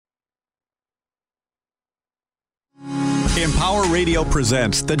Empower Radio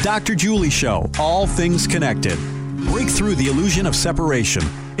presents The Dr. Julie Show, All Things Connected. Break through the illusion of separation,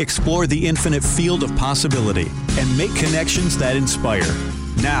 explore the infinite field of possibility, and make connections that inspire.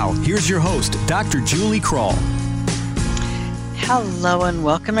 Now, here's your host, Dr. Julie Kroll. Hello and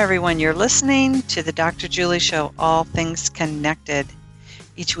welcome, everyone. You're listening to The Dr. Julie Show, All Things Connected.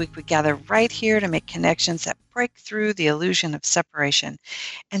 Each week we gather right here to make connections that break through the illusion of separation.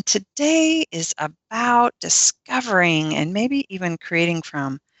 And today is about discovering and maybe even creating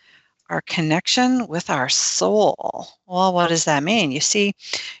from our connection with our soul. Well, what does that mean? You see,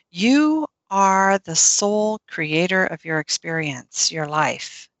 you are the sole creator of your experience, your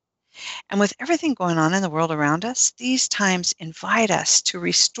life. And with everything going on in the world around us, these times invite us to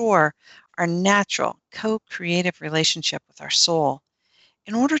restore our natural co-creative relationship with our soul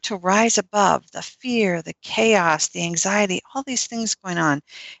in order to rise above the fear, the chaos, the anxiety, all these things going on,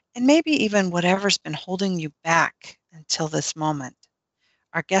 and maybe even whatever's been holding you back until this moment.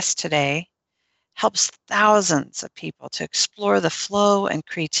 Our guest today helps thousands of people to explore the flow and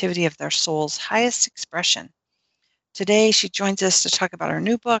creativity of their soul's highest expression. Today, she joins us to talk about her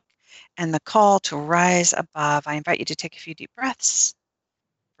new book and the call to rise above. I invite you to take a few deep breaths,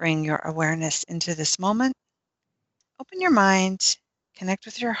 bring your awareness into this moment, open your mind, connect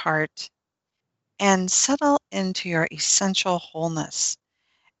with your heart, and settle into your essential wholeness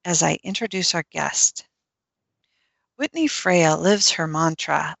as I introduce our guest. Whitney Freya lives her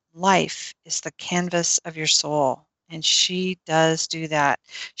mantra, life is the canvas of your soul. And she does do that.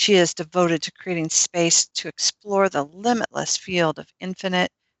 She is devoted to creating space to explore the limitless field of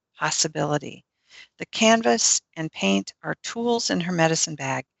infinite possibility. The canvas and paint are tools in her medicine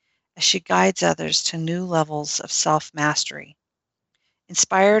bag as she guides others to new levels of self-mastery.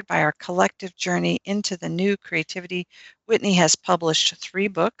 Inspired by our collective journey into the new creativity, Whitney has published 3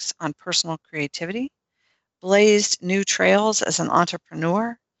 books on personal creativity, blazed new trails as an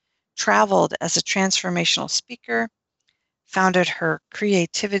entrepreneur, traveled as a transformational speaker, founded her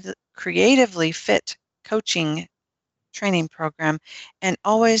Creatively Fit coaching training program, and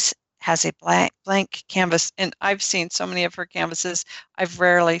always has a blank canvas. And I've seen so many of her canvases. I've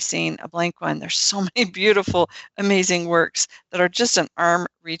rarely seen a blank one. There's so many beautiful, amazing works that are just an arm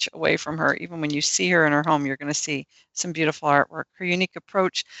reach away from her. Even when you see her in her home, you're going to see some beautiful artwork. Her unique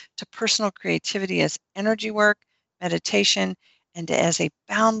approach to personal creativity as energy work, meditation, and as a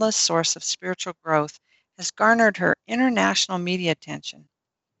boundless source of spiritual growth has garnered her international media attention,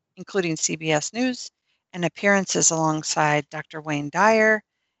 including CBS News and appearances alongside Dr. Wayne Dyer,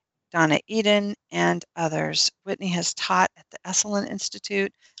 Donna Eden, and others. Whitney has taught at the Esalen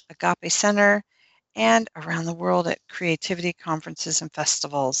Institute, Agape Center, and around the world at creativity conferences and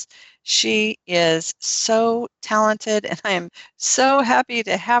festivals. She is so talented, and I am so happy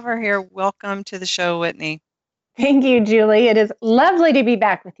to have her here. Welcome to the show, Whitney. Thank you, Julie. It is lovely to be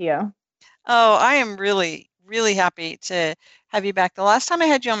back with you. Oh, I am really, really happy to have you back. The last time I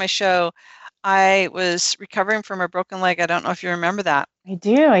had you on my show, I was recovering from a broken leg. I don't know if you remember that. I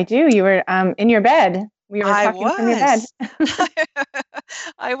do. You were in your bed. We were talking from your bed.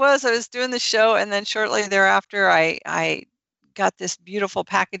 I was doing the show, and then shortly thereafter, I got this beautiful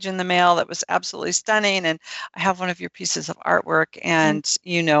package in the mail that was absolutely stunning, and I have one of your pieces of artwork, and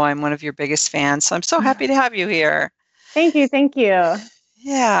you know I'm one of your biggest fans, so I'm so happy to have you here. Thank you.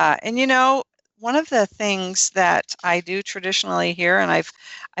 Yeah, and you know, one of the things that I do traditionally here, and I've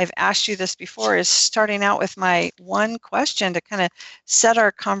asked you this before, is starting out with my one question to kind of set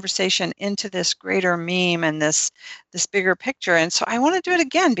our conversation into this greater meme and this bigger picture. And so I want to do it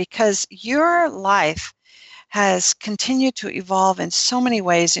again because your life has continued to evolve in so many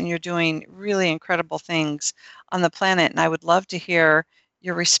ways, and you're doing really incredible things on the planet. And I would love to hear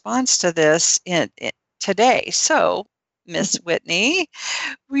your response to this today. So, Miss Whitney,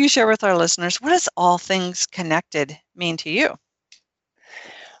 will you share with our listeners, what does All Things Connected mean to you?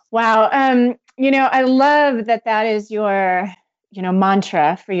 Wow. I love that is your,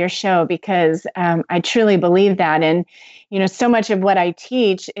 mantra for your show, because I truly believe that. And, so much of what I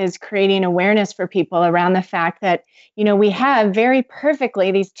teach is creating awareness for people around the fact that, we have very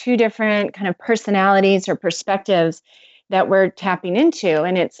perfectly these 2 different kind of personalities or perspectives that we're tapping into.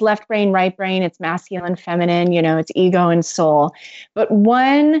 And it's left brain, right brain, it's masculine, feminine, it's ego and soul. But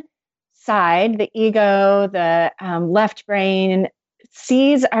one side, the ego, the left brain,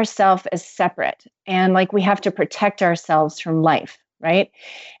 sees ourselves as separate and like we have to protect ourselves from life, right?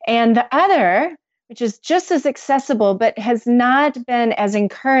 And the other, which is just as accessible, but has not been as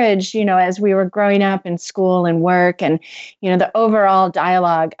encouraged, as we were growing up in school and work and, the overall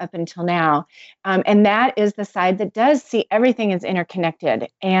dialogue up until now. And that is the side that does see everything as interconnected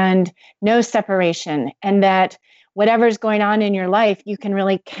and no separation. And that whatever's going on in your life, you can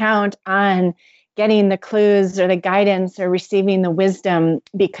really count on getting the clues or the guidance or receiving the wisdom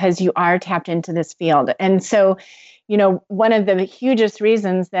because you are tapped into this field. And so, one of the hugest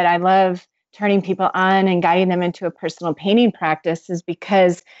reasons that I love turning people on and guiding them into a personal painting practice is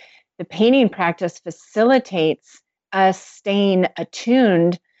because the painting practice facilitates us staying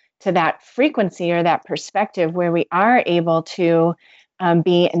attuned to that frequency or that perspective where we are able to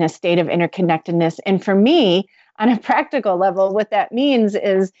be in a state of interconnectedness. And for me, on a practical level, what that means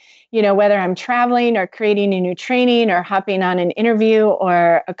is, whether I'm traveling or creating a new training or hopping on an interview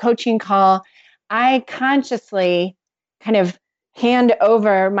or a coaching call, I consciously kind of hand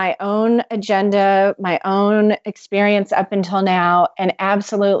over my own agenda, my own experience up until now, and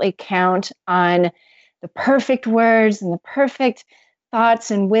absolutely count on the perfect words and the perfect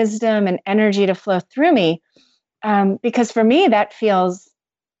thoughts and wisdom and energy to flow through me. Because for me, that feels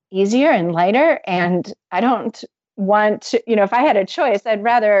easier and lighter. And I don't want to, if I had a choice, I'd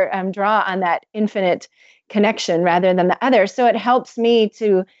rather draw on that infinite connection rather than the other. So it helps me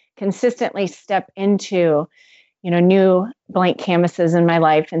to consistently step into, new blank canvases in my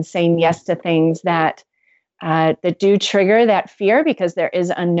life and saying yes to things that do trigger that fear because there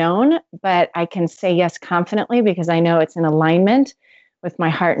is unknown, but I can say yes confidently because I know it's in alignment with my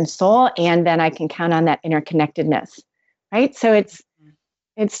heart and soul, and then I can count on that interconnectedness, right? So it's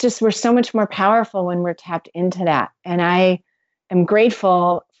just, we're so much more powerful when we're tapped into that. And I am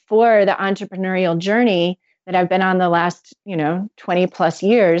grateful for the entrepreneurial journey that I've been on the last, 20 plus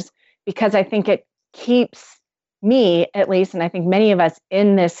years, because I think it keeps me, at least, and I think many of us,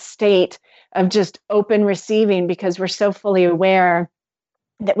 in this state of just open receiving, because we're so fully aware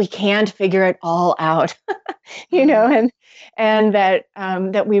that we can't figure it all out, and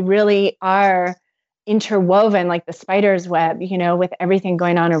that we really are interwoven like the spider's web, with everything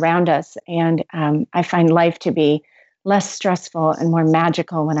going on around us. And I find life to be less stressful and more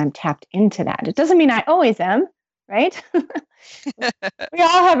magical when I'm tapped into that. It doesn't mean I always am, right? We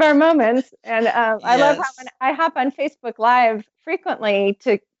all have our moments. And I love how when I hop on Facebook Live frequently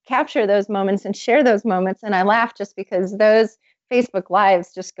to capture those moments and share those moments. And I laugh just because those Facebook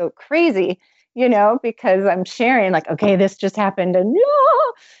Lives just go crazy, because I'm sharing like, okay, this just happened and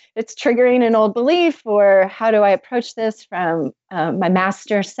it's triggering an old belief, or how do I approach this from my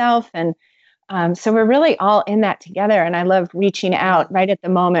master self? And so we're really all in that together. And I love reaching out right at the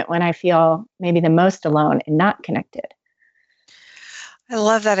moment when I feel maybe the most alone and not connected. I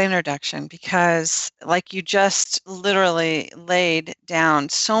love that introduction because, like, you just literally laid down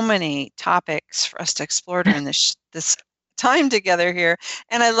so many topics for us to explore during this time together here.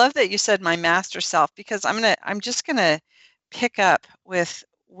 And I love that you said my master self, because I'm just gonna pick up with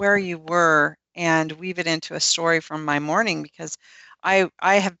where you were and weave it into a story from my morning, because I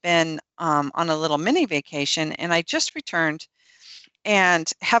have been on a little mini vacation, and I just returned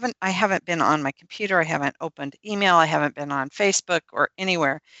and I haven't been on my computer. I haven't opened email. I haven't been on Facebook or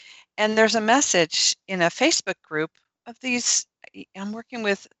anywhere. And there's a message in a Facebook group of these. I'm working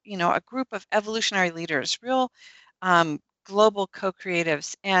with, a group of evolutionary leaders, real global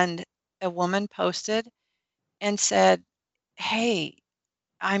co-creatives. And a woman posted and said, "Hey,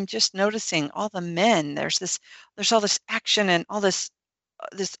 I'm just noticing all the men. There's all this action and all this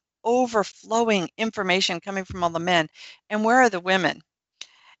overflowing information coming from all the men. And where are the women?"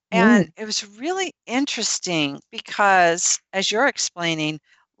 And it was really interesting because, as you're explaining,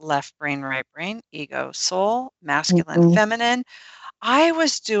 left brain, right brain, ego, soul, masculine, feminine, I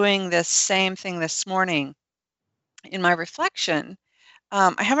was doing this same thing this morning in my reflection.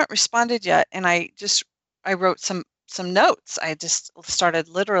 I haven't responded yet, and I wrote some notes. I just started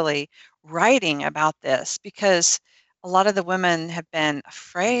literally writing about this because a lot of the women have been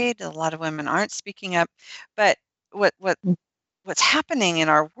afraid. A lot of women aren't speaking up. But what's happening in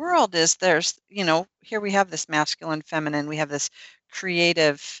our world is there's, here we have this masculine, feminine, we have this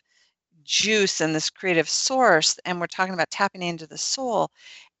creative juice and this creative source, and we're talking about tapping into the soul,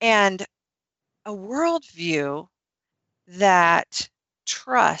 and a worldview that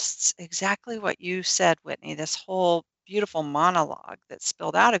trusts exactly what you said, Whitney. This whole beautiful monologue that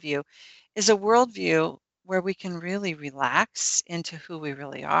spilled out of you is a worldview where we can really relax into who we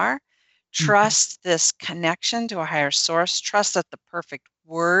really are, trust this connection to a higher source, trust that the perfect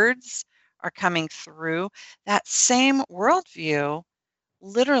words are coming through. That same worldview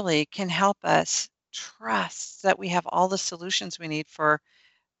literally can help us trust that we have all the solutions we need for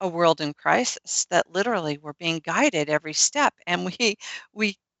a world in crisis, that literally we're being guided every step, and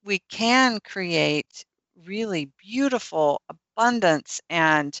we can create really beautiful abundance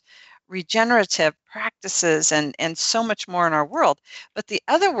and regenerative practices and so much more in our world. But the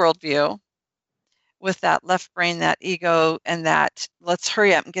other worldview, with that left brain, that ego, and that let's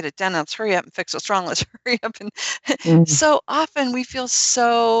hurry up and get it done. Let's hurry up and fix what's wrong. Let's hurry up. And so often we feel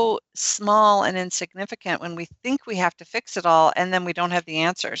so small and insignificant when we think we have to fix it all, and then we don't have the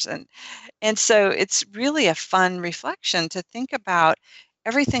answers. And so it's really a fun reflection to think about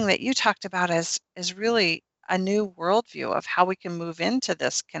everything that you talked about as really a new worldview of how we can move into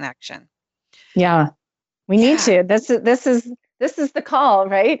this connection. Yeah, we need to. This is the call,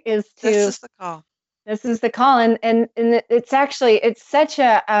 right? This is the call. This is the call, and it's actually it's such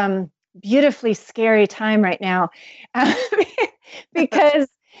a beautifully scary time right now, because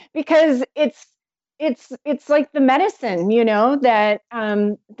it's like the medicine, that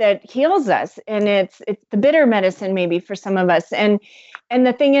that heals us, and it's the bitter medicine maybe for some of us, and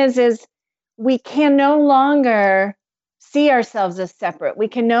the thing is we can no longer see ourselves as separate. We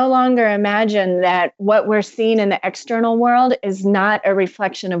can no longer imagine that what we're seeing in the external world is not a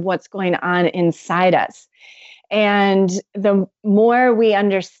reflection of what's going on inside us. And the more we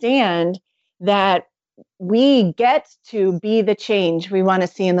understand that we get to be the change we want to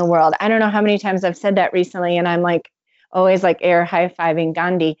see in the world. I don't know how many times I've said that recently, and I'm always air high-fiving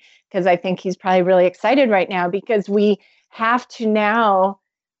Gandhi, because I think he's probably really excited right now, because we have to now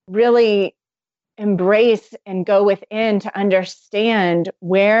really embrace and go within to understand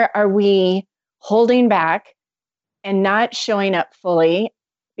where are we holding back and not showing up fully,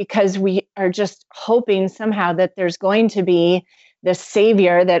 because we are just hoping somehow that there's going to be this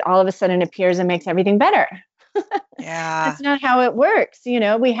savior that all of a sudden appears and makes everything better. Yeah. That's not how it works.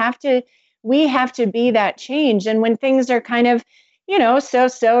 We have to be that change. And when things are kind of,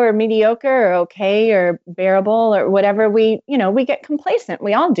 so or mediocre or okay or bearable or whatever, we get complacent.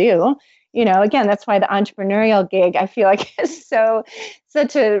 We all do. Again, that's why the entrepreneurial gig, I feel like, is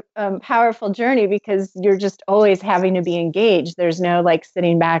such a powerful journey, because you're just always having to be engaged. There's no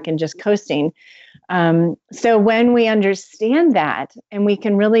sitting back and just coasting. So when we understand that, and we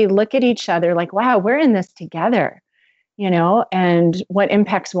can really look at each other wow, we're in this together, and what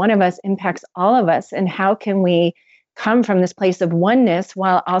impacts one of us impacts all of us. And how can we come from this place of oneness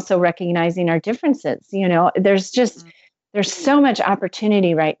while also recognizing our differences? There's so much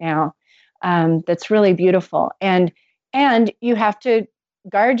opportunity right now. That's really beautiful. And you have to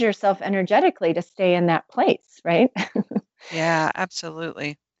guard yourself energetically to stay in that place, right? Yeah,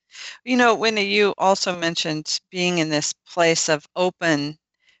 absolutely. When you also mentioned being in this place of open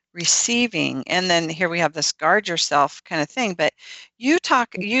receiving, and then here we have this guard yourself kind of thing, but you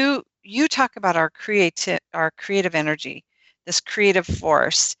talk about our creative energy, this creative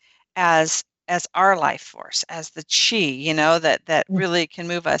force as our life force, as the chi, that really can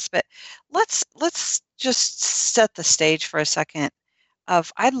move us. But let's just set the stage for a second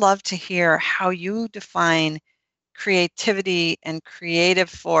I'd love to hear how you define creativity and creative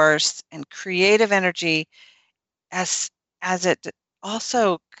force and creative energy as it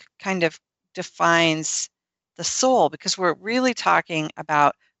also kind of defines the soul, because we're really talking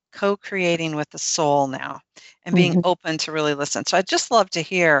about co-creating with the soul now and being open to really listen. So I'd just love to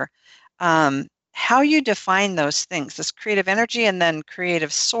hear how you define those things, this creative energy and then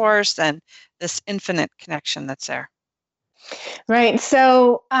creative source and this infinite connection that's there. Right.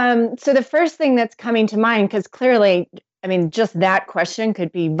 So, so the first thing that's coming to mind, because clearly, just that question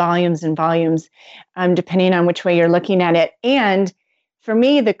could be volumes and volumes, depending on which way you're looking at it. And for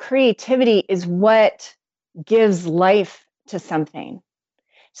me, the creativity is what gives life to something.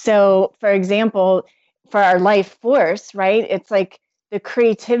 So, for example, for our life force, right? It's the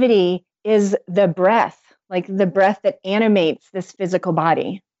creativity is the breath, the breath that animates this physical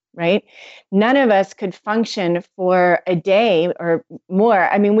body, right? None of us could function for a day or more.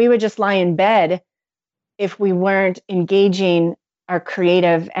 We would just lie in bed if we weren't engaging our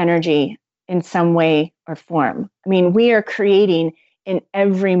creative energy in some way or form. We are creating in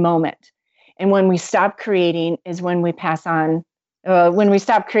every moment. And when we stop creating is when we pass on, when we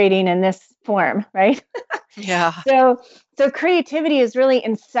stop creating in this form, right? Yeah. So creativity is really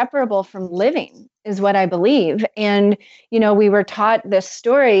inseparable from living, is what I believe. And, we were taught this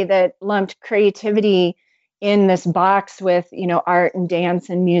story that lumped creativity in this box with, art and dance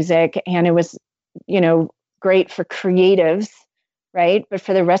and music. And it was, great for creatives, right? But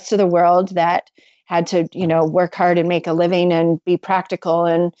for the rest of the world that had to, work hard and make a living and be practical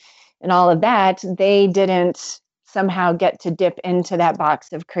and all of that, they didn't somehow get to dip into that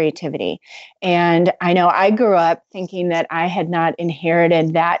box of creativity. And I know I grew up thinking that I had not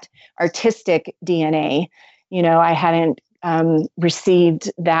inherited that artistic DNA. I hadn't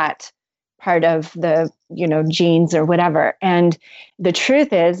received that part of the, genes or whatever. And the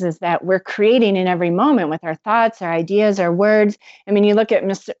truth is that we're creating in every moment with our thoughts, our ideas, our words. I mean, you look at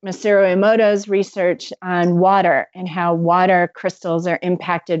Masaru Emoto's research on water and how water crystals are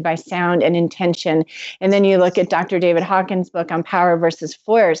impacted by sound and intention. And then you look at Dr. David Hawkins' book on power versus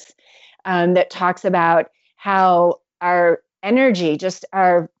force, that talks about how our energy, just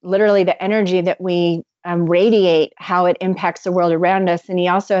literally the energy that we radiate, how it impacts the world around us. And he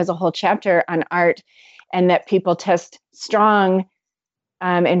also has a whole chapter on art, and that people test strong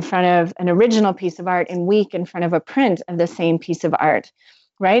in front of an original piece of art and weak in front of a print of the same piece of art,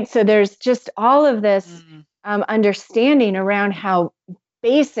 right? So there's just all of this understanding around how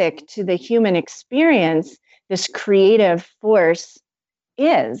basic to the human experience this creative force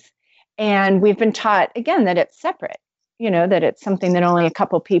is. And we've been taught, again, that it's separate, that it's something that only a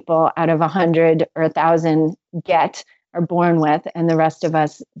couple people out of 100 or 1,000 are born with, and the rest of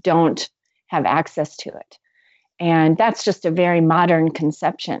us don't have access to it. And that's just a very modern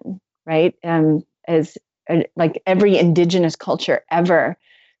conception, right? Like every indigenous culture ever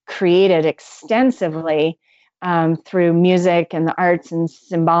created extensively through music and the arts and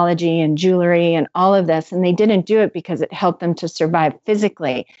symbology and jewelry and all of this. And they didn't do it because it helped them to survive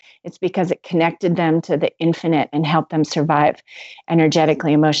physically. It's because it connected them to the infinite and helped them survive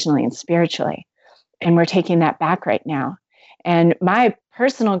energetically, emotionally, and spiritually. And we're taking that back right now. And my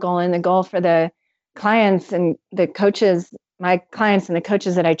personal goal, and the goal for the clients and the coaches, my clients and the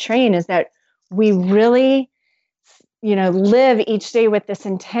coaches that I train, is that we really, live each day with this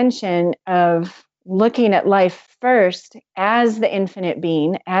intention of looking at life first as the infinite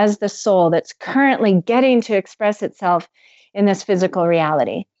being, as the soul that's currently getting to express itself in this physical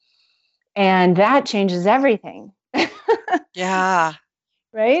reality. And that changes everything. Yeah.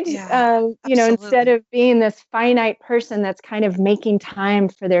 Right? Yeah, Instead of being this finite person that's kind of making time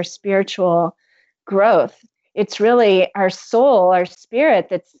for their spiritual growth, it's really our soul, our spirit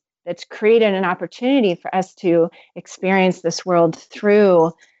that's created an opportunity for us to experience this world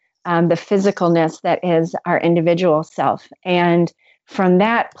through the physicalness that is our individual self. And from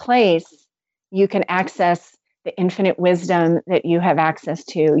that place, you can access the infinite wisdom that you have access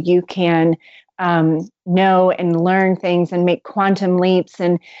to. You can know and learn things and make quantum leaps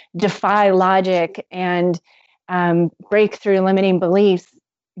and defy logic and break through limiting beliefs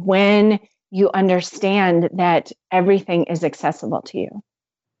when you understand that everything is accessible to you.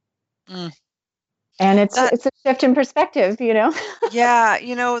 And it's a shift in perspective, Yeah,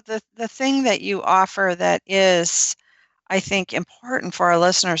 the thing that you offer that is, I think, important for our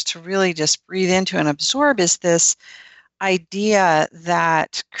listeners to really just breathe into and absorb is this idea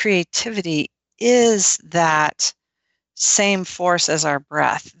that creativity is that same force as our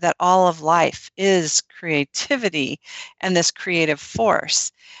breath, that all of life is creativity and this creative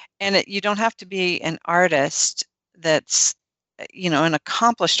force. And you don't have to be an artist that's an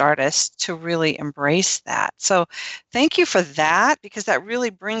accomplished artist to really embrace that. So thank you for that, because that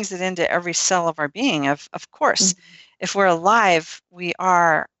really brings it into every cell of our being. Of course, if we're alive, we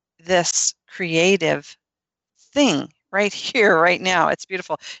are this creative thing right here, right now. It's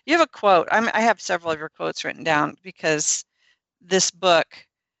beautiful. You have a quote. I have several of your quotes written down because this book,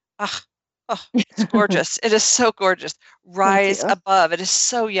 it's gorgeous. It is so gorgeous. Rise above. It is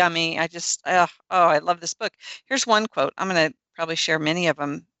so yummy. I love this book. Here's one quote. I'm going to probably share many of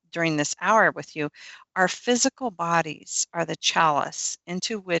them during this hour with you. Our physical bodies are the chalice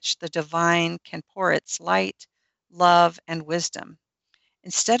into which the divine can pour its light, love, and wisdom.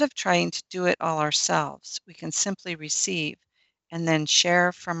 Instead of trying to do it all ourselves, we can simply receive and then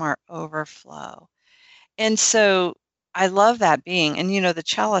share from our overflow. And so I love that being, and the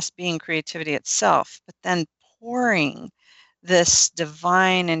chalice being creativity itself, but then pouring this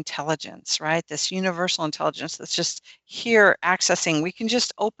divine intelligence, right? This universal intelligence that's just here accessing. We can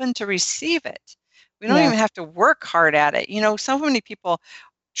just open to receive it. We don't even have to work hard at it. So many people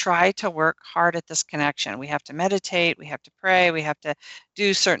try to work hard at this connection. We have to meditate, we have to pray, we have to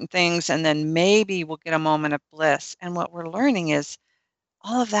do certain things, and then maybe we'll get a moment of bliss. And what we're learning is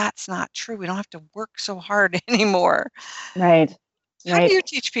all of that's not true. We don't have to work so hard anymore. Right. How do you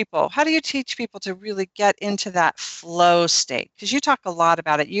teach people? How do you teach people to really get into that flow state? Because you talk a lot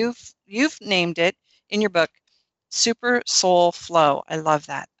about it. You've named it in your book, Super Soul Flow. I love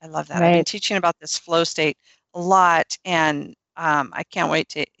that. Right. I've been teaching about this flow state a lot, and I can't wait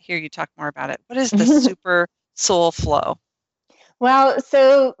to hear you talk more about it. What is the Super Soul Flow? Well,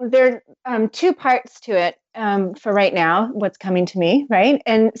 so there are two parts to it for right now, what's coming to me, right?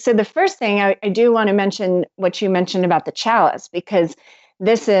 And so the first thing I do want to mention what you mentioned about the chalice, because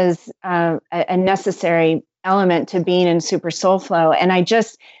this is a necessary element to being in Super Soul Flow. And I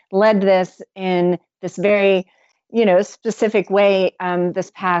just led this in this very, specific way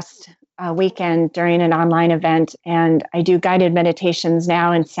this past weekend during an online event. And I do guided meditations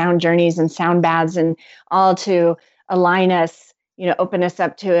now and sound journeys and sound baths and all to align us, open us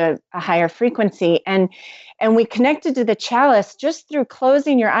up to a higher frequency. And we connected to the chalice just through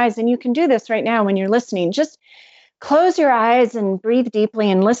closing your eyes. And you can do this right now when you're listening. Just close your eyes and breathe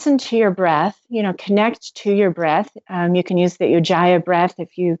deeply and listen to your breath, connect to your breath. You can use the Ujjayi breath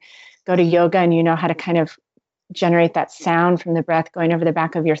if you go to yoga and you know how to kind of generate that sound from the breath going over the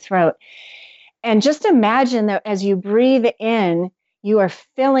back of your throat. And just imagine that as you breathe in, you are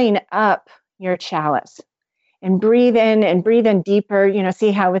filling up your chalice. And breathe in deeper,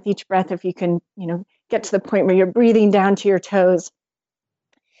 see how with each breath, if you can, get to the point where you're breathing down to your toes.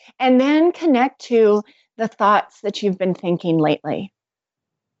 And then connect to the thoughts that you've been thinking lately.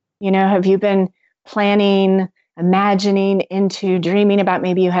 Have you been planning, imagining into dreaming about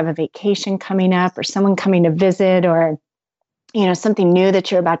maybe you have a vacation coming up or someone coming to visit or, something new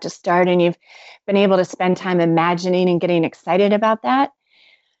that you're about to start and you've been able to spend time imagining and getting excited about that?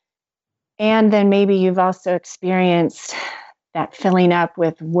 And then maybe you've also experienced that filling up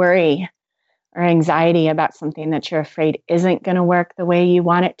with worry or anxiety about something that you're afraid isn't going to work the way you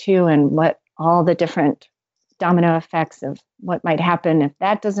want it to, and what all the different domino effects of what might happen if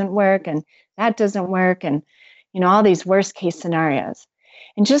that doesn't work and that doesn't work, and all these worst case scenarios.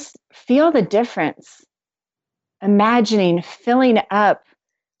 And just feel the difference. Imagining filling up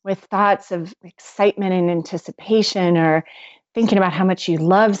with thoughts of excitement and anticipation, or thinking about how much you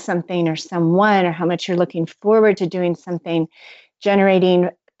love something or someone, or how much you're looking forward to doing something, generating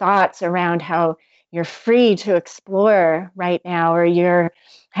thoughts around how you're free to explore right now, or you're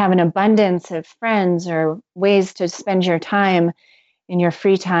have an abundance of friends or ways to spend your time in your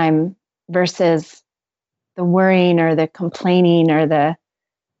free time, versus the worrying or the complaining or the,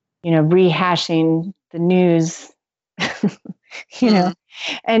 rehashing the news,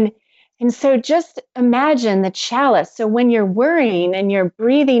 And so just imagine the chalice. So when you're worrying and you're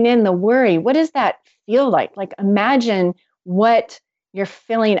breathing in the worry, what does that feel like? Like, imagine what you're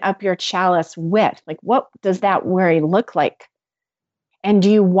filling up your chalice with. Like, what does that worry look like? And do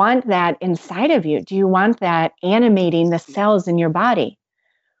you want that inside of you? Do you want that animating the cells in your body?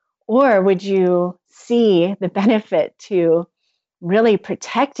 Or would you see the benefit to really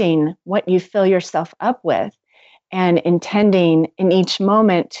protecting what you fill yourself up with and intending in each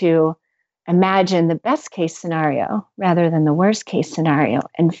moment to imagine the best case scenario rather than the worst case scenario,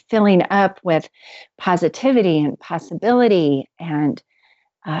 and filling up with positivity and possibility and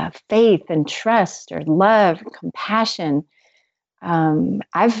faith and trust or love, and compassion.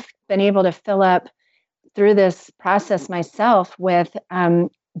 I've been able to fill up through this process myself with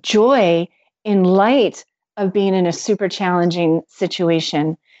joy in light of being in a super challenging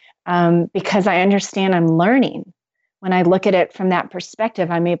situation, because I understand I'm learning. When I look at it from that perspective,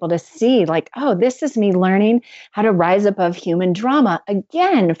 I'm able to see like, oh, this is me learning how to rise above human drama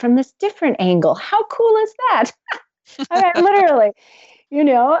again from this different angle. How cool is that? I mean, literally,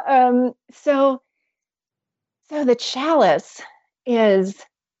 so the chalice is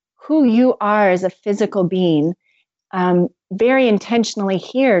who you are as a physical being, very intentionally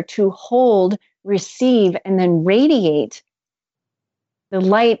here to hold, receive, and then radiate the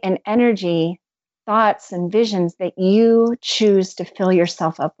light and energy, thoughts and visions that you choose to fill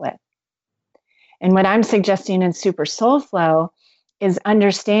yourself up with. And what I'm suggesting in Super Soul Flow is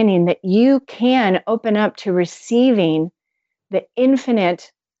understanding that you can open up to receiving the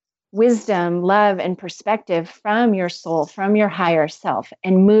infinite wisdom, love, and perspective from your soul, from your higher self,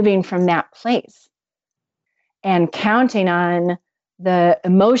 and moving from that place and counting on the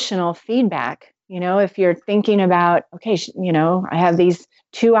emotional feedback. If you're thinking about, okay, I have these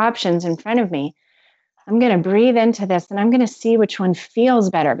two options in front of me, I'm going to breathe into this and I'm going to see which one feels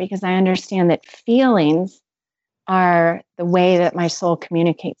better, because I understand that feelings are the way that my soul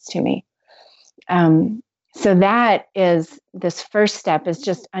communicates to me. So that is this first step, is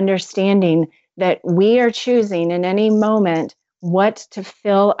just understanding that we are choosing in any moment what to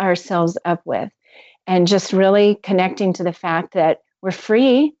fill ourselves up with, and just really connecting to the fact that we're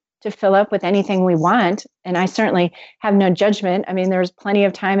free to fill up with anything we want. And I certainly have no judgment. I mean, there's plenty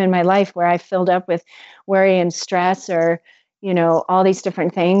of time in my life where I filled up with worry and stress, or, all these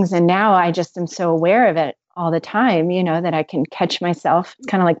different things. And now I just am so aware of it all the time, that I can catch myself. It's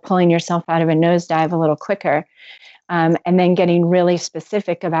kind of like pulling yourself out of a nosedive a little quicker. And then getting really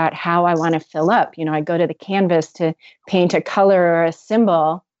specific about how I want to fill up. I go to the canvas to paint a color or a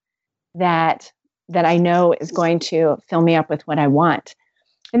symbol that I know is going to fill me up with what I want.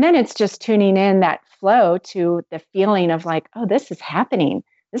 And then it's just tuning in that flow to the feeling of like, oh, this is happening.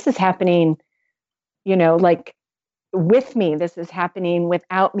 This is happening, like with me. This is happening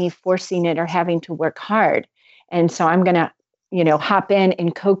without me forcing it or having to work hard. And so I'm going to, hop in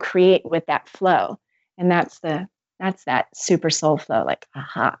and co-create with that flow. And that's that super soul flow. Like,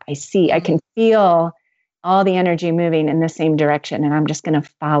 aha, I see, I can feel all the energy moving in the same direction. And I'm just going to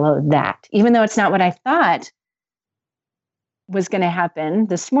follow that, even though it's not what I thought was going to happen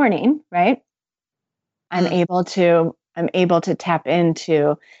this morning, right? I'm able to tap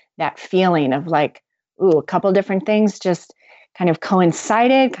into that feeling of like, ooh, a couple different things just kind of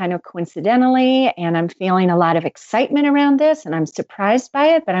coincided, kind of coincidentally, and I'm feeling a lot of excitement around this, and I'm surprised by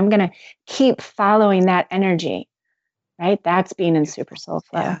it, but I'm going to keep following that energy, right? That's being in super soul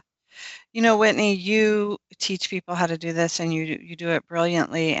flow. Yeah. Whitney, you teach people how to do this, and you do it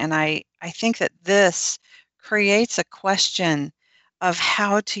brilliantly, and I think that this creates a question of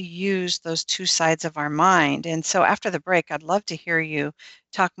how to use those two sides of our mind. And so after the break, I'd love to hear you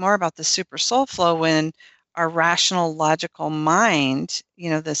talk more about the super soul flow when our rational, logical mind,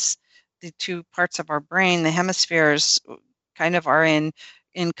 the two parts of our brain, the hemispheres kind of are in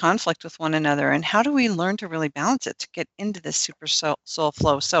conflict with one another. And how do we learn to really balance it to get into this super soul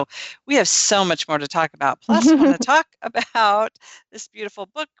flow? So we have so much more to talk about. Plus, I want to talk about this beautiful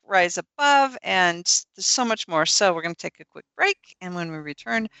book, Rise Above, and there's so much more. So we're going to take a quick break. And when we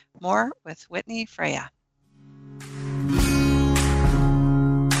return, more with Whitney Freya.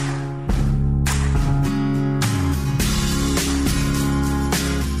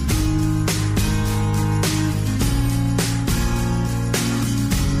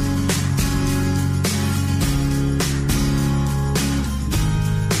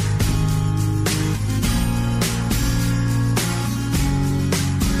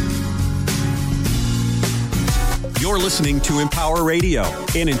 You're listening to Empower Radio,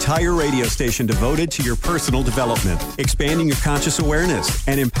 an entire radio station devoted to your personal development, expanding your conscious awareness,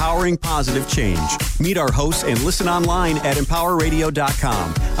 and empowering positive change. Meet our hosts and listen online at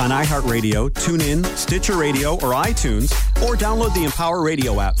empowerradio.com, on iHeartRadio, TuneIn, Stitcher Radio, or iTunes, or download the Empower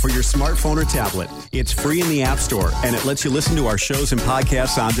Radio app for your smartphone or tablet. It's free in the App Store, and it lets you listen to our shows and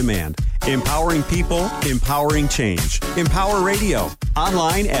podcasts on demand. Empowering people, empowering change. Empower Radio,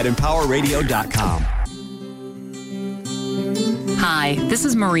 online at empowerradio.com. Hi, this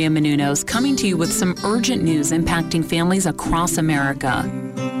is Maria Menounos coming to you with some urgent news impacting families across America.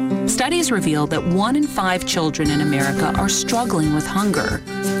 Studies reveal that 1 in 5 children in America are struggling with hunger.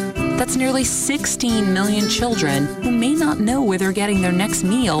 That's nearly 16 million children who may not know where they're getting their next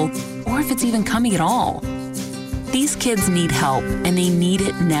meal or if it's even coming at all. These kids need help, and they need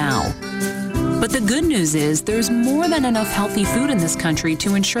it now. But the good news is there's more than enough healthy food in this country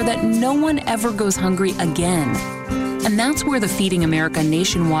to ensure that no one ever goes hungry again. And that's where the Feeding America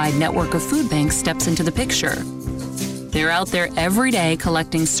nationwide network of food banks steps into the picture. They're out there every day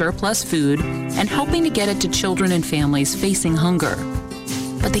collecting surplus food and helping to get it to children and families facing hunger.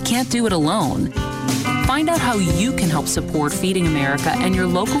 But they can't do it alone. Find out how you can help support Feeding America and your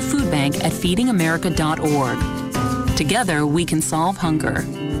local food bank at feedingamerica.org. Together, we can solve hunger.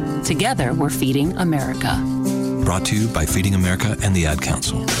 Together, we're Feeding America. Brought to you by Feeding America and the Ad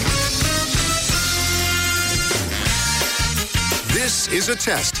Council. This is a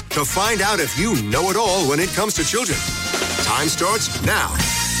test to find out if you know it all when it comes to children. Time starts now.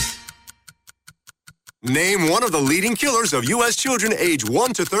 Name one of the leading killers of U.S. children age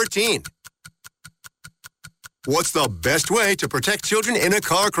 1 to 13. What's the best way to protect children in a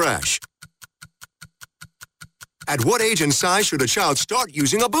car crash? At what age and size should a child start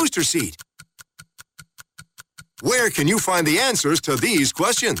using a booster seat? Where can you find the answers to these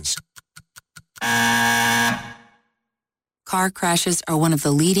questions? Car crashes are one of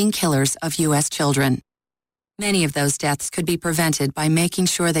the leading killers of U.S. children. Many of those deaths could be prevented by making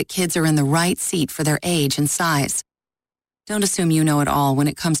sure that kids are in the right seat for their age and size. Don't assume you know it all when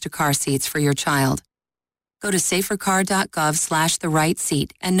it comes to car seats for your child. Go to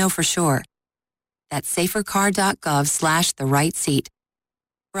safercar.gov/the-right-seat and know for sure. That's safercar.gov/the-right-seat.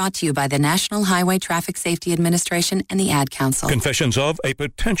 Brought to you by the National Highway Traffic Safety Administration and the Ad Council. Confessions of a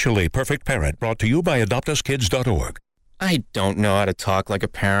Potentially Perfect Parent, brought to you by AdoptUsKids.org. I don't know how to talk like a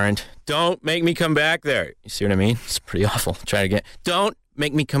parent. Don't make me come back there. You see what I mean? It's pretty awful. Try it again. Don't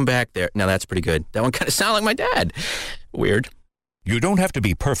make me come back there. Now that's pretty good. That one kind of sounded like my dad. Weird. You don't have to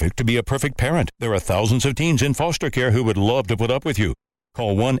be perfect to be a perfect parent. There are thousands of teens in foster care who would love to put up with you.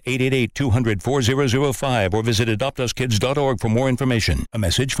 Call 1-888-200-4005 or visit AdoptUsKids.org for more information. A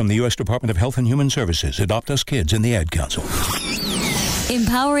message from the U.S. Department of Health and Human Services, Adopt Us Kids, and the Ad Council.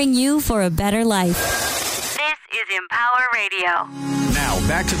 Empowering you for a better life. This is Empower Radio. Now,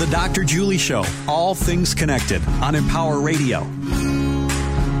 back to the Dr. Julie Show, All Things Connected on Empower Radio.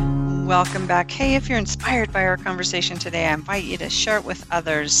 Welcome back. Hey, if you're inspired by our conversation today, I invite you to share it with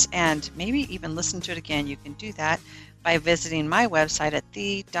others and maybe even listen to it again. You can do that by visiting my website at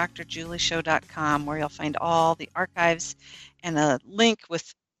thedrjulieshow.com, where you'll find all the archives and a link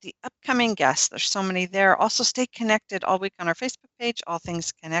with the upcoming guests. There's so many there. Also, stay connected all week on our Facebook page, All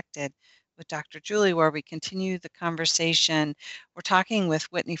Things Connected with Dr. Julie, where we continue the conversation. We're talking with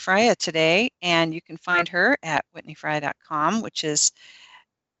Whitney Freya today, and you can find her at whitneyfreya.com, which is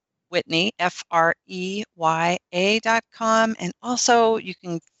Whitney, FREYA.com. And also you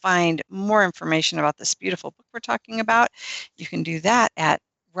can find more information about this beautiful book we're talking about. You can do that at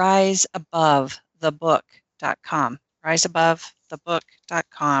riseabovethebook.com,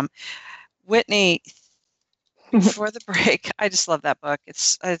 riseabovethebook.com. Whitney, before the break, I just love that book.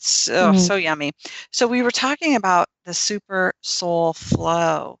 It's so yummy. So we were talking about the super soul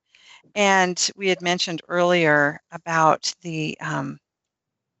flow, and we had mentioned earlier about the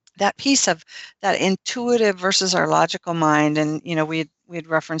that piece of that intuitive versus our logical mind. And, you know, we'd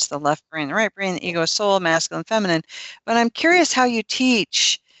referenced the left brain, the right brain, the ego, soul, masculine, feminine. But I'm curious how you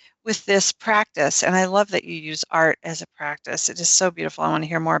teach with this practice. And I love that you use art as a practice. It is so beautiful. I want to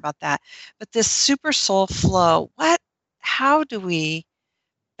hear more about that. But this super soul flow, how do we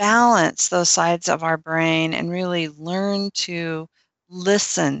balance those sides of our brain and really learn to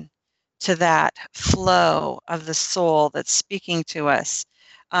listen to that flow of the soul that's speaking to us?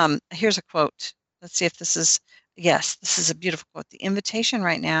 Here's a quote. Let's see if this is a beautiful quote. The invitation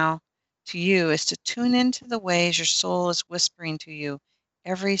right now to you is to tune into the ways your soul is whispering to you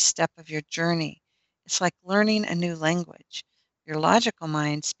every step of your journey. It's like learning a new language. Your logical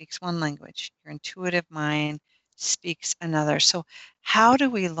mind speaks one language. Your intuitive mind speaks another. So how do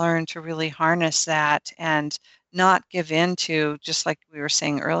we learn to really harness that and not give in to, just like we were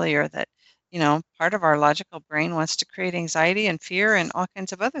saying earlier, that part of our logical brain wants to create anxiety and fear and all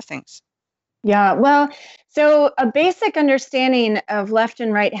kinds of other things? Yeah, well, so a basic understanding of left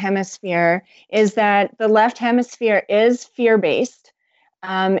and right hemisphere is that the left hemisphere is fear-based.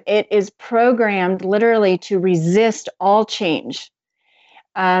 It is programmed literally to resist all change.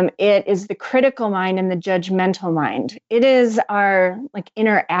 It is the critical mind and the judgmental mind. It is our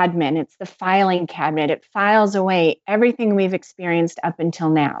inner admin. It's the filing cabinet. It files away everything we've experienced up until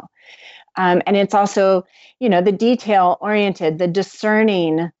now. And it's also, the detail-oriented, the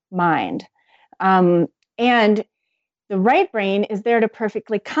discerning mind. And the right brain is there to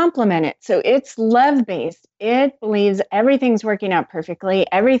perfectly complement it. So it's love-based. It believes everything's working out perfectly.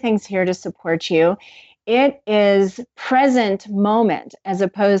 Everything's here to support you. It is present moment as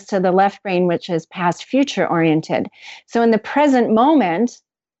opposed to the left brain, which is past future-oriented. So in the present moment,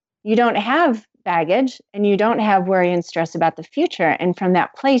 you don't have baggage and you don't have worry and stress about the future. And from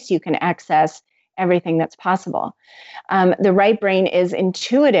that place, you can access everything that's possible. The right brain is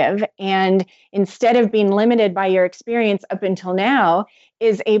intuitive, and instead of being limited by your experience up until now,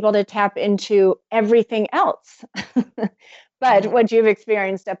 is able to tap into everything else but what you've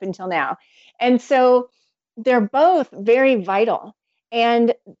experienced up until now. And so they're both very vital.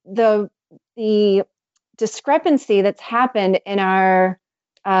 And the discrepancy that's happened in our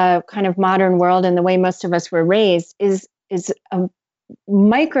kind of modern world and the way most of us were raised is a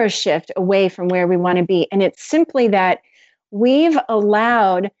micro shift away from where we want to be. And it's simply that we've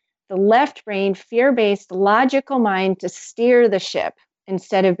allowed the left brain, fear-based, logical mind to steer the ship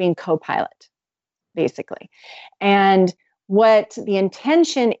instead of being co-pilot, basically. And what the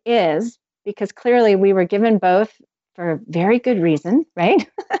intention is, because clearly we were given both for a very good reason, right?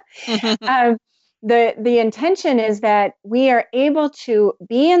 The intention is that we are able to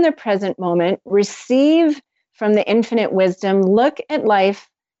be in the present moment, receive from the infinite wisdom, look at life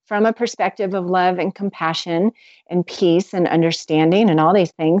from a perspective of love and compassion and peace and understanding and all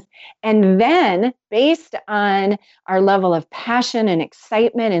these things. And then based on our level of passion and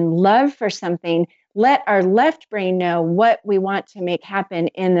excitement and love for something, let our left brain know what we want to make happen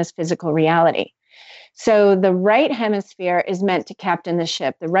in this physical reality. So the right hemisphere is meant to captain the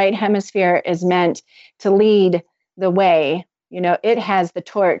ship. The right hemisphere is meant to lead the way. It has the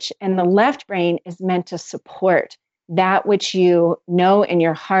torch, and the left brain is meant to support that which you know in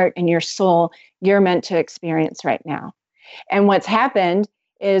your heart and your soul you're meant to experience right now. And what's happened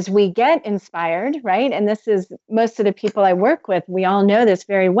is we get inspired, right? And this is most of the people I work with, we all know this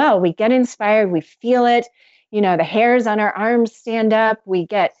very well. We get inspired, we feel it, the hairs on our arms stand up, we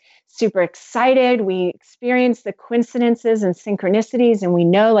get super excited, we experience the coincidences and synchronicities, and we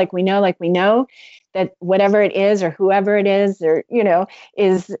know that whatever it is or whoever it is or,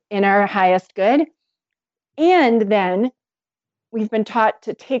 is in our highest good. And then we've been taught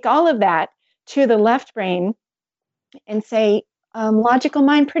to take all of that to the left brain and say, logical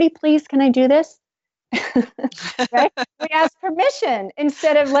mind, pretty please, can I do this? Right? We ask permission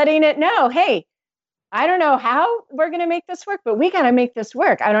instead of letting it know, hey, I don't know how we're going to make this work, but we got to make this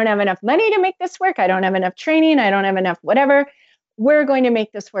work. I don't have enough money to make this work. I don't have enough training. I don't have enough whatever. We're going to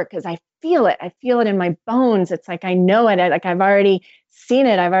make this work because I feel it. I feel it in my bones. It's like I know it. Like I've already seen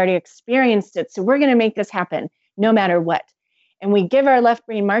it. I've already experienced it. So we're going to make this happen no matter what. And we give our left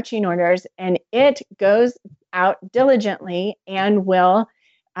brain marching orders, and it goes out diligently and will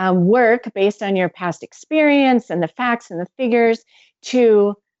work based on your past experience and the facts and the figures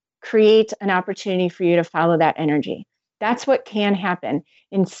to create an opportunity for you to follow that energy. That's what can happen.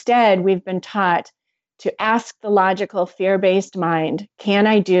 Instead, we've been taught to ask the logical, fear-based mind, can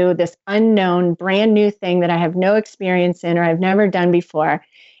I do this unknown, brand new thing that I have no experience in or I've never done before?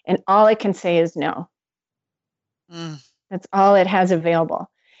 And all it can say is no. That's all it has available.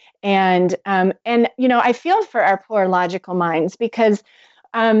 And I feel for our poor logical minds because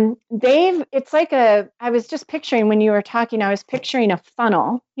it's like I was just picturing when you were talking, I was picturing a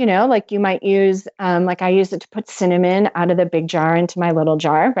funnel, like you might use, like I use it to put cinnamon out of the big jar into my little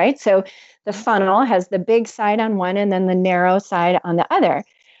jar, right? So the funnel has the big side on one and then the narrow side on the other.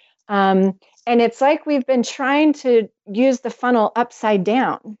 And it's like we've been trying to use the funnel upside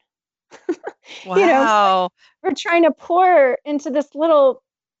down. Wow. We're trying to pour into this little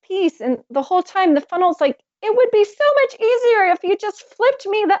piece, and the whole time the funnel's like, it would be so much easier if you just flipped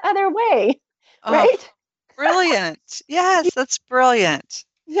me the other way, right? Brilliant. Yes, that's brilliant.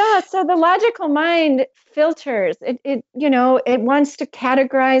 Yeah, so the logical mind filters. It wants to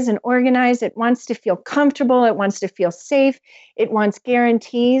categorize and organize. It wants to feel comfortable. It wants to feel safe. It wants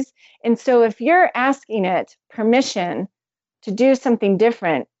guarantees. And so if you're asking it permission to do something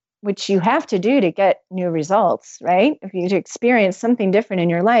different, which you have to do to get new results, right? If you experience something different in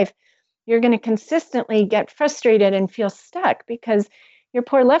your life, you're going to consistently get frustrated and feel stuck because your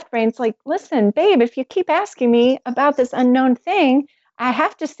poor left brain's like, listen, babe, if you keep asking me about this unknown thing, I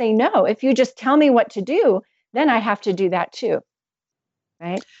have to say no. If you just tell me what to do, then I have to do that too,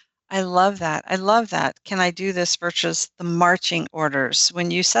 right? I love that. I love that. Can I do this versus the marching orders? When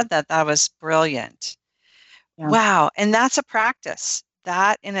you said that, that was brilliant. Yeah. Wow. And that's a practice.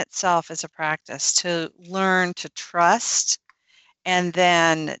 That in itself is a practice to learn to trust and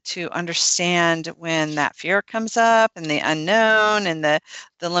then to understand when that fear comes up and the unknown and the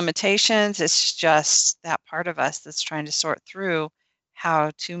limitations. It's just that part of us that's trying to sort through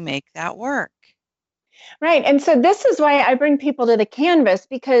how to make that work. Right. And so this is why I bring people to the canvas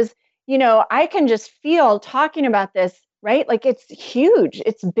because, I can just feel talking about this, right? Like it's huge.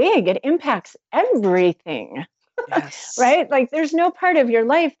 It's big. It impacts everything. Yes. Right? Like there's no part of your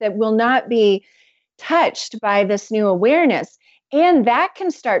life that will not be touched by this new awareness. And that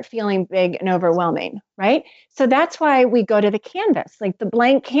can start feeling big and overwhelming, right? So that's why we go to the canvas, like the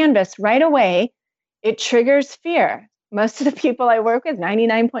blank canvas right away. It triggers fear. Most of the people I work with,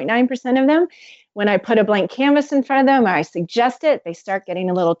 99.9% of them, when I put a blank canvas in front of them, I suggest it, they start getting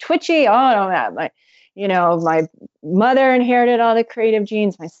a little twitchy. Oh, my mother inherited all the creative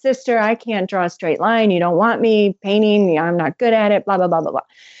genes. My sister, I can't draw a straight line. You don't want me painting. I'm not good at it, blah, blah, blah, blah, blah.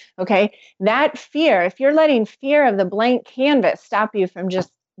 Okay. That fear, if you're letting fear of the blank canvas stop you from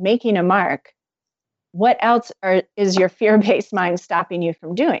just making a mark, what else is your fear-based mind stopping you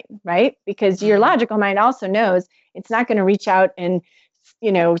from doing, right? Because your logical mind also knows it's not going to reach out and,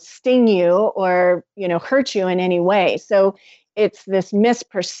 sting you or, hurt you in any way. So it's this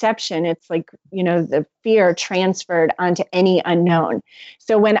misperception. It's like, the fear transferred onto any unknown.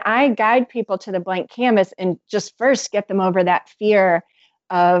 So when I guide people to the blank canvas and just first get them over that fear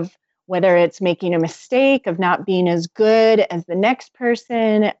of whether it's making a mistake, of not being as good as the next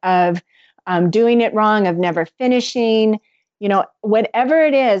person, of doing it wrong, of never finishing, whatever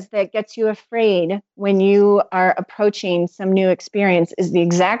it is that gets you afraid when you are approaching some new experience is the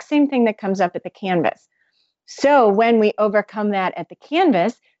exact same thing that comes up at the canvas. So when we overcome that at the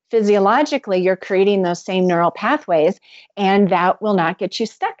canvas, physiologically, you're creating those same neural pathways, and that will not get you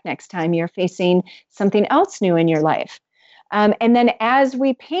stuck next time you're facing something else new in your life. And then as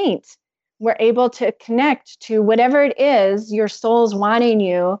we paint, we're able to connect to whatever it is your soul's wanting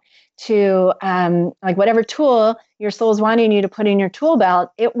you to, like whatever tool your soul's wanting you to put in your tool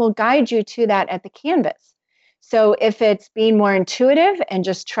belt, it will guide you to that at the canvas. So if it's being more intuitive and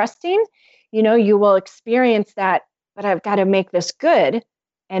just trusting, you will experience that, but I've got to make this good.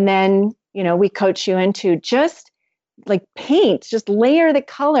 And then, we coach you into just like paint, just layer the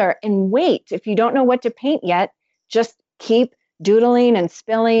color and wait. If you don't know what to paint yet, just keep doodling and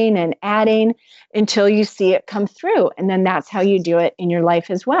spilling and adding until you see it come through. And then that's how you do it in your life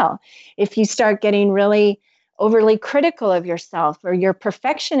as well. If you start getting really overly critical of yourself or your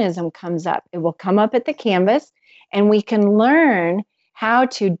perfectionism comes up, it will come up at the canvas, and we can learn how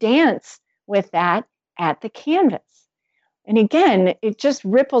to dance with that at the canvas. And again, it just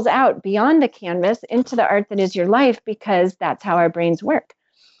ripples out beyond the canvas into the art that is your life, because that's how our brains work.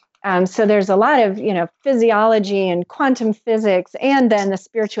 So there's a lot of, physiology and quantum physics, and then the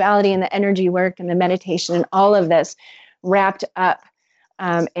spirituality and the energy work and the meditation and all of this wrapped up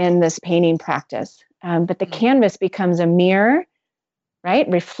in this painting practice. But the canvas becomes a mirror, right?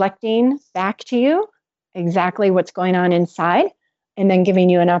 Reflecting back to you exactly what's going on inside, and then giving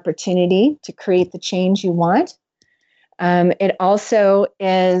you an opportunity to create the change you want. It also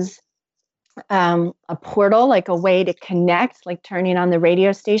is a portal, like a way to connect, like turning on the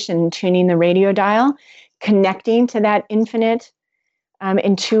radio station and tuning the radio dial, connecting to that infinite,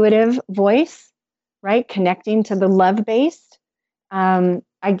 intuitive voice, right? Connecting to the love-based.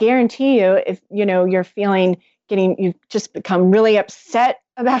 I guarantee you, if you're you've just become really upset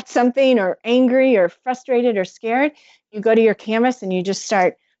about something, or angry, or frustrated, or scared, you go to your canvas and you just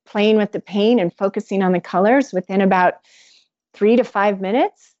start playing with the paint and focusing on the colors. Within about 3 to 5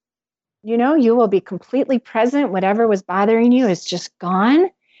 minutes, you will be completely present. Whatever was bothering you is just gone.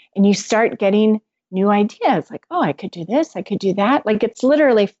 And you start getting new ideas like, oh, I could do this, I could do that. Like, it's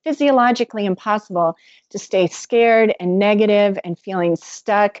literally physiologically impossible to stay scared and negative and feeling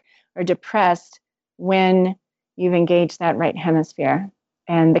stuck or depressed when you've engaged that right hemisphere.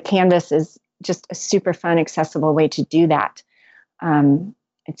 And the canvas is just a super fun, accessible way to do that.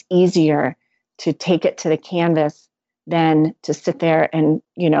 It's easier to take it to the canvas than to sit there and,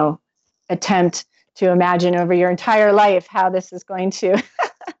 attempt to imagine over your entire life how this is going to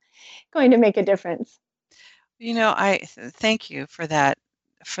make a difference. I thank you for that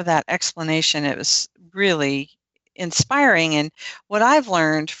explanation. It was really inspiring. And what I've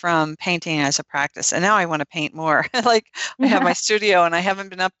learned from painting as a practice, and now I want to paint more. Like, I have my studio and I haven't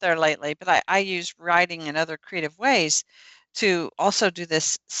been up there lately, but I use writing and other creative ways to also do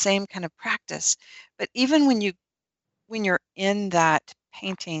this same kind of practice. But even when you're in that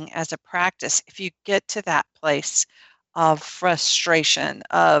painting as a practice, if you get to that place of frustration,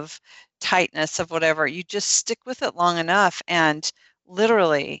 of tightness, of whatever, you just stick with it long enough, and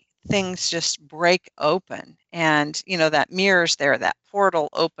literally things just break open, and that mirror's there, that portal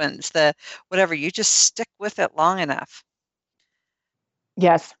opens, the whatever, you just stick with it long enough.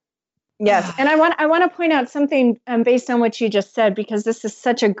 Yes. And I want to point out something based on what you just said, because this is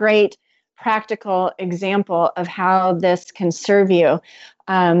such a great practical example of how this can serve you.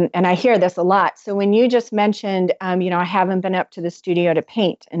 And I hear this a lot. So when you just mentioned, I haven't been up to the studio to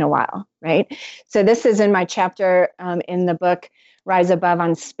paint in a while, right? So this is in my chapter in the book, Rise Above,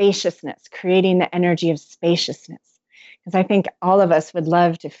 on spaciousness, creating the energy of spaciousness. Because I think all of us would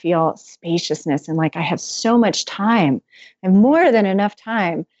love to feel spaciousness and like, I have so much time. I have more than enough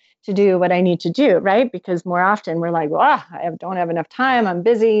time to do what I need to do, right? Because more often we're like, I don't have enough time, I'm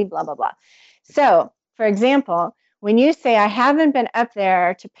busy, blah, blah, blah. So, for example, when you say, I haven't been up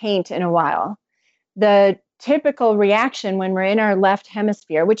there to paint in a while, the typical reaction when we're in our left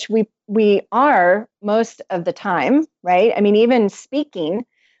hemisphere, which we are most of the time, right? I mean, even speaking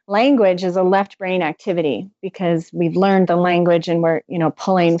language is a left brain activity, because we've learned the language and we're,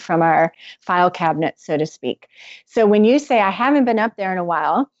 pulling from our file cabinet, so to speak. So when you say, I haven't been up there in a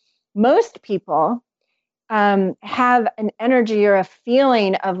while, most people have an energy or a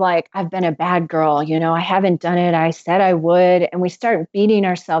feeling of like, I've been a bad girl, I haven't done it, I said I would, and we start beating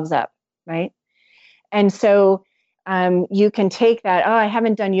ourselves up, right? And so you can take that, I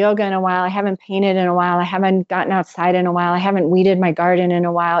haven't done yoga in a while, I haven't painted in a while, I haven't gotten outside in a while, I haven't weeded my garden in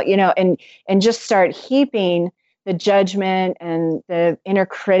a while, and just start heaping the judgment, and the inner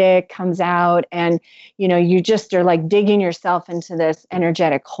critic comes out, and, you just are like digging yourself into this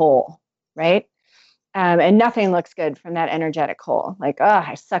energetic hole, right? And nothing looks good from that energetic hole. Like,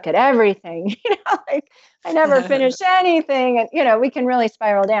 I suck at everything, like I never finish anything. And, we can really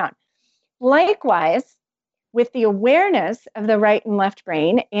spiral down. Likewise, with the awareness of the right and left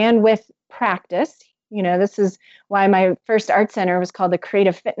brain, and with practice, this is why my first art center was called the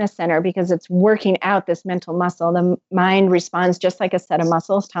Creative Fitness Center, because it's working out this mental muscle. The mind responds just like a set of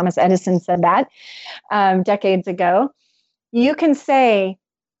muscles. Thomas Edison said that decades ago. You can say,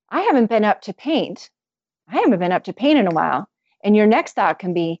 I haven't been up to paint. I haven't been up to paint in a while. And your next thought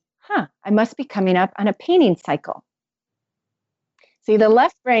can be, I must be coming up on a painting cycle. See, the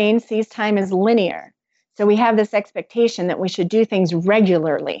left brain sees time as linear. So we have this expectation that we should do things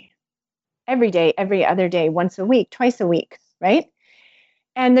regularly. Every day, every other day, once a week, twice a week, right?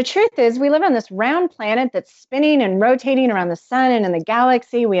 And the truth is, we live on this round planet that's spinning and rotating around the sun and in the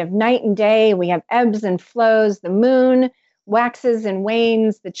galaxy. We have night and day. We have ebbs and flows. The moon waxes and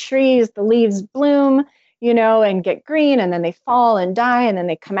wanes. The trees, the leaves bloom, and get green, and then they fall and die, and then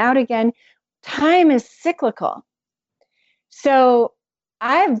they come out again. Time is cyclical. So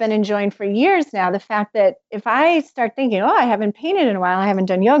I've been enjoying for years now the fact that if I start thinking, I haven't painted in a while, I haven't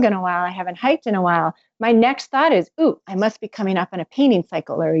done yoga in a while, I haven't hiked in a while, my next thought is, I must be coming up on a painting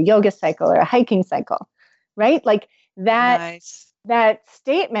cycle or a yoga cycle or a hiking cycle, right? Like that, Nice. that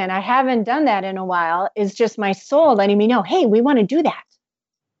statement, I haven't done that in a while, is just my soul letting me know, hey, we want to do that.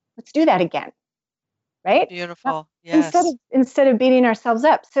 Let's do that again, right? Beautiful. Yes. Instead of beating ourselves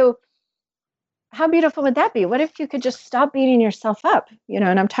up. So how beautiful would that be? What if you could just stop beating yourself up?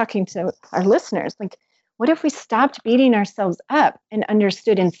 And I'm talking to our listeners, like, what if we stopped beating ourselves up and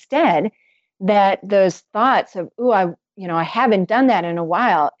understood instead that those thoughts of, I haven't done that in a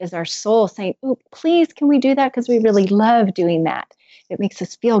while, is our soul saying, please, can we do that? Because we really love doing that. It makes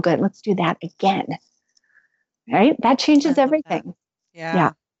us feel good. Let's do that again. Right? That changes everything. That.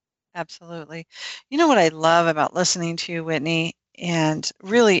 Yeah, absolutely. You know what I love about listening to you, Whitney, and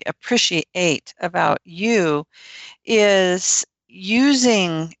really appreciate about you is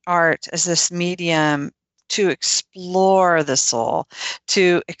using art as this medium to explore the soul,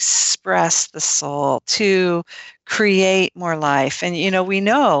 to express the soul, to create more life. And, we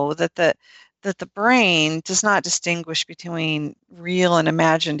know that the brain does not distinguish between real and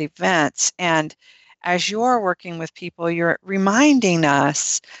imagined events. And as you're working with people, you're reminding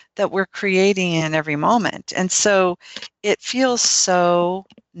us that we're creating in every moment. And so it feels so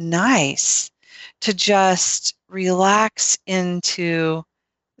nice to just relax into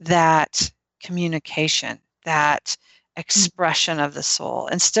that communication, that expression of the soul,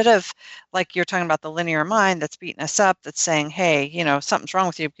 instead of, like you're talking about, the linear mind that's beating us up, that's saying, hey, something's wrong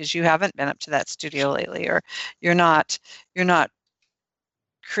with you because you haven't been up to that studio lately, or you're not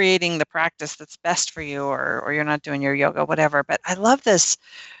creating the practice that's best for you, or you're not doing your yoga, whatever. But I love this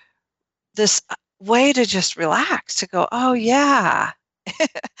way to just relax, to go, oh yeah.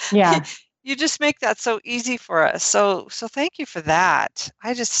 Yeah. You just make that so easy for us. So thank you for that.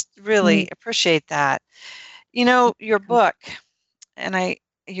 I just really appreciate that. Your book,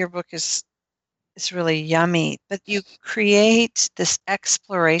 your book is really yummy, but you create this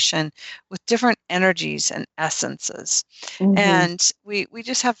exploration with different energies and essences. And we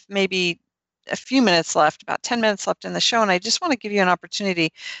just have maybe a few minutes left, about 10 minutes left in the show, and I just want to give you an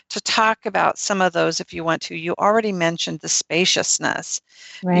opportunity to talk about some of those if you want to. You already mentioned the spaciousness.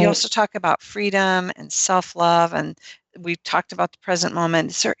 Right. You also talk about freedom and self-love, and we've talked about the present moment.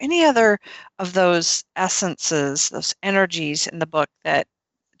 Is there any other of those essences, those energies in the book that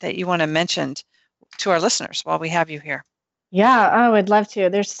you want to mention to our listeners while we have you here? Yeah, I would love to.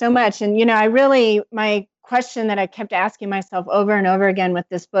 There's so much. And, my question that I kept asking myself over and over again with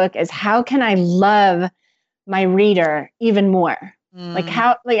this book is, how can I love my reader even more? Like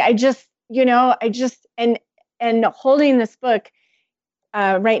and holding this book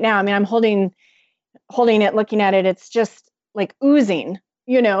right now, I'm holding it, looking at it, it's just like oozing,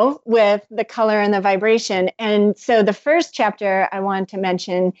 with the color and the vibration. And so the first chapter I want to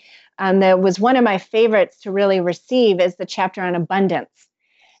mention that was one of my favorites to really receive is the chapter on abundance.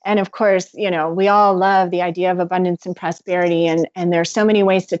 And of course, we all love the idea of abundance and prosperity, and there's so many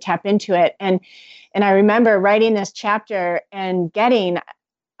ways to tap into it. And I remember writing this chapter and getting,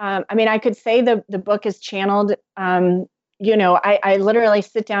 I could say the book is channeled. I literally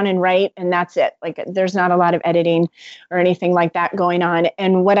sit down and write, and that's it. Like, there's not a lot of editing or anything like that going on.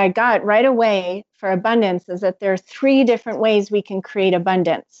 And what I got right away for abundance is that there are 3 different ways we can create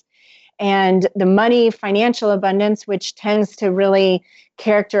abundance. And the money, financial abundance, which tends to really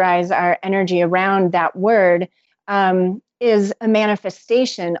characterize our energy around that word, is a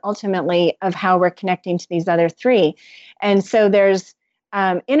manifestation ultimately of how we're connecting to these other 3. And so there's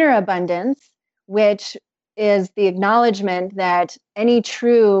inner abundance, which is the acknowledgement that any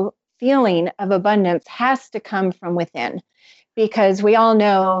true feeling of abundance has to come from within, because we all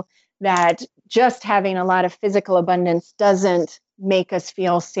know that just having a lot of physical abundance doesn't make us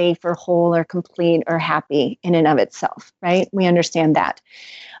feel safe or whole or complete or happy in and of itself, right? We understand that.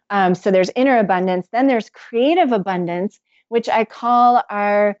 So there's inner abundance. Then there's creative abundance, which I call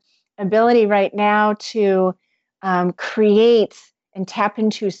our ability right now to create and tap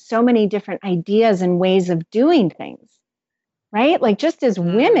into so many different ideas and ways of doing things, right? Like, just as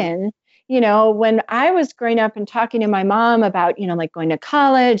women, when I was growing up and talking to my mom about, like going to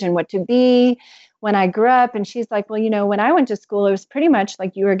college and what to be, when I grew up. And she's like, well, when I went to school, it was pretty much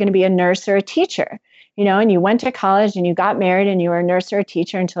like you were going to be a nurse or a teacher, and you went to college and you got married and you were a nurse or a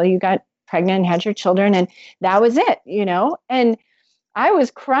teacher until you got pregnant and had your children. And that was it, And I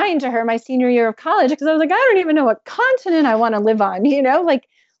was crying to her my senior year of college because I was like, I don't even know what continent I want to live on, Like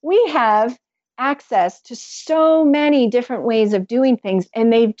we have access to so many different ways of doing things,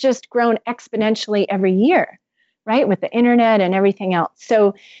 and they've just grown exponentially every year, right? With the internet and everything else.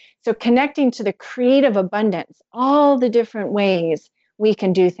 So connecting to the creative abundance, all the different ways we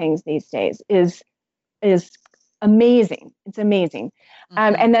can do things these days is amazing. It's amazing.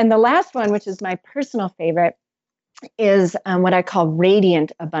 Mm-hmm. And then the last one, which is my personal favorite, is what I call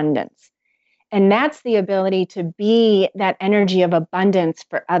radiant abundance. And that's the ability to be that energy of abundance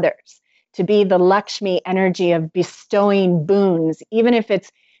for others, to be the Lakshmi energy of bestowing boons, even if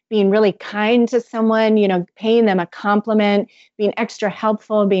it's being really kind to someone, paying them a compliment, being extra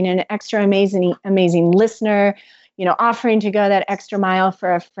helpful, being an extra amazing listener, offering to go that extra mile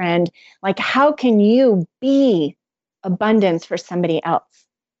for a friend. Like, how can you be abundance for somebody else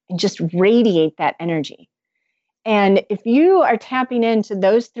and just radiate that energy? And if you are tapping into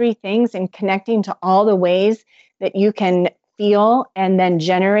those three things and connecting to all the ways that you can feel and then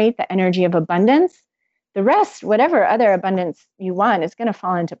generate the energy of abundance, the rest, whatever other abundance you want, is going to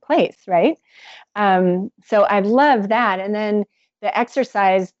fall into place, right? So I love that. And then the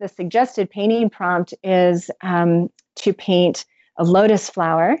exercise, the suggested painting prompt is to paint a lotus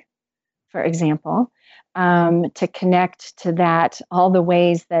flower, for example, to connect to that, all the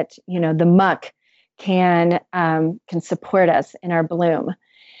ways that, the muck can support us in our bloom.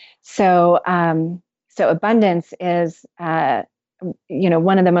 So abundance is,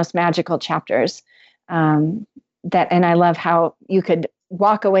 one of the most magical chapters. And I love how you could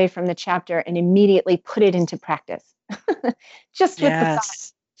walk away from the chapter and immediately put it into practice, just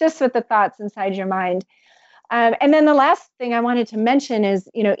with the thoughts inside your mind. And then the last thing I wanted to mention is,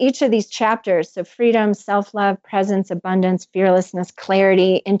 each of these chapters, so freedom, self-love, presence, abundance, fearlessness,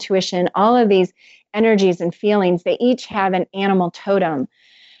 clarity, intuition, all of these energies and feelings, they each have an animal totem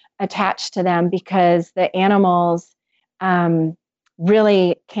attached to them, because the animals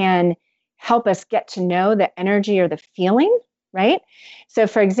really can help us get to know the energy or the feeling, right? So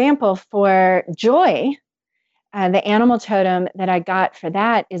for example, for joy, the animal totem that I got for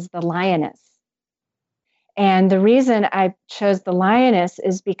that is the lioness. And the reason I chose the lioness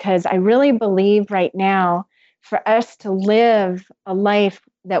is because I really believe right now, for us to live a life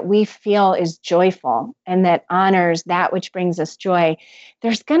that we feel is joyful and that honors that which brings us joy,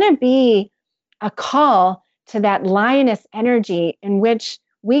 there's going to be a call to that lioness energy in which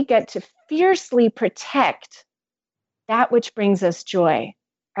we get to fiercely protect that which brings us joy,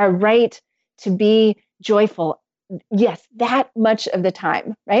 our right to be joyful. Yes, that much of the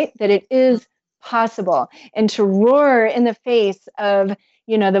time, right? That it is possible. And to roar in the face of,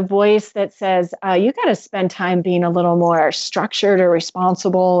 the voice that says, you got to spend time being a little more structured or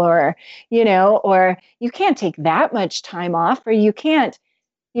responsible, or you can't take that much time off, or you can't,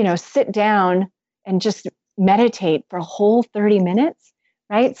 sit down and just meditate for a whole 30 minutes,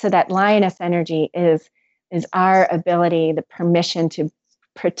 right? So that lioness energy is our ability, the permission to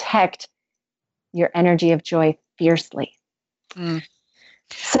protect your energy of joy fiercely. Mm.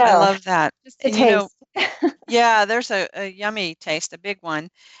 So I love that. Just a taste. Yeah, there's a yummy taste, a big one.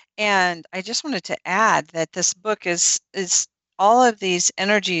 And I just wanted to add that this book is all of these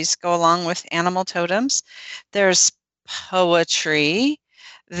energies go along with animal totems. There's poetry.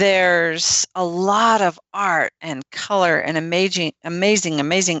 There's a lot of art and color and amazing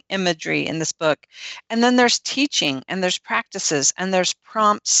imagery in this book. And then there's teaching, and there's practices, and there's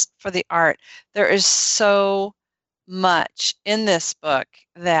prompts for the art. There is so much in this book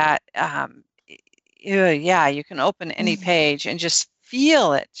that you can open any page and just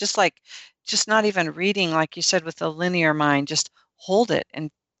feel it, just not even reading, like you said, with the linear mind. Just hold it and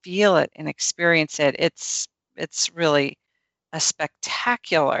feel it and experience it. It's really a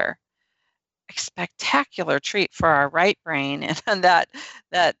spectacular treat for our right brain and that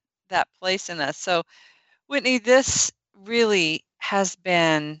place in us. So Whitney, this really has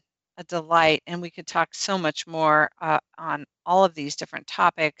been a delight, and we could talk so much more on all of these different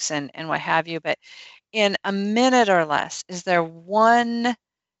topics and what have you, but in a minute or less, is there one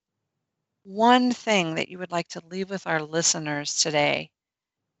thing that you would like to leave with our listeners today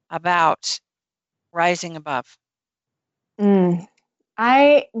about rising above?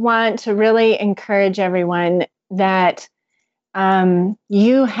 I want to really encourage everyone that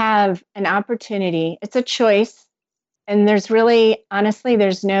you have an opportunity. It's a choice. And there's really, honestly,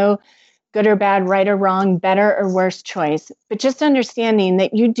 there's no good or bad, right or wrong, better or worse choice. But just understanding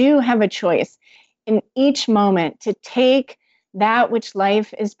that you do have a choice. in each moment to take that which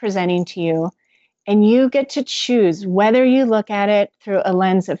life is presenting to you, and you get to choose whether you look at it through a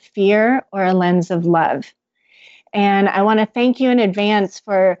lens of fear or a lens of love. And I want to thank you in advance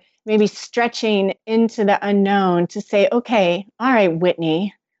for maybe stretching into the unknown to say, okay, all right,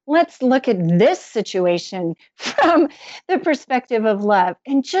 Whitney, let's look at this situation from the perspective of love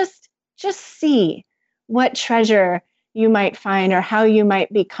and just see what treasure you might find or how you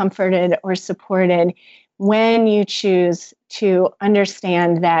might be comforted or supported when you choose to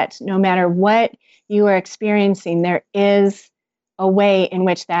understand that no matter what you are experiencing, there is a way in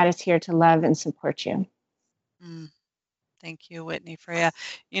which that is here to love and support you. Thank you, Whitney Freya.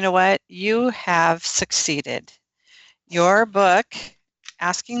 You know what? You have succeeded. Your book,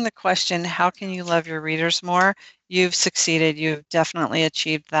 asking the question, how can you love your readers more? You've succeeded. You've definitely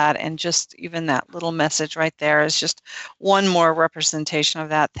achieved that. And just even that little message right there is just one more representation of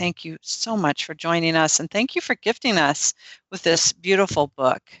that. Thank you so much for joining us. And thank you for gifting us with this beautiful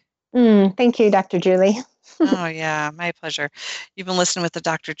book. Thank you, Dr. Julie. Oh, yeah, my pleasure. You've been listening with the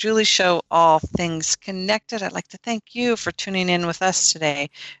Dr. Julie Show, All Things Connected. I'd like to thank you for tuning in with us today.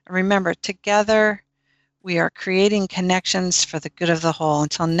 And remember, together we are creating connections for the good of the whole.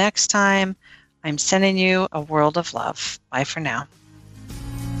 Until next time, I'm sending you a world of love. Bye for now.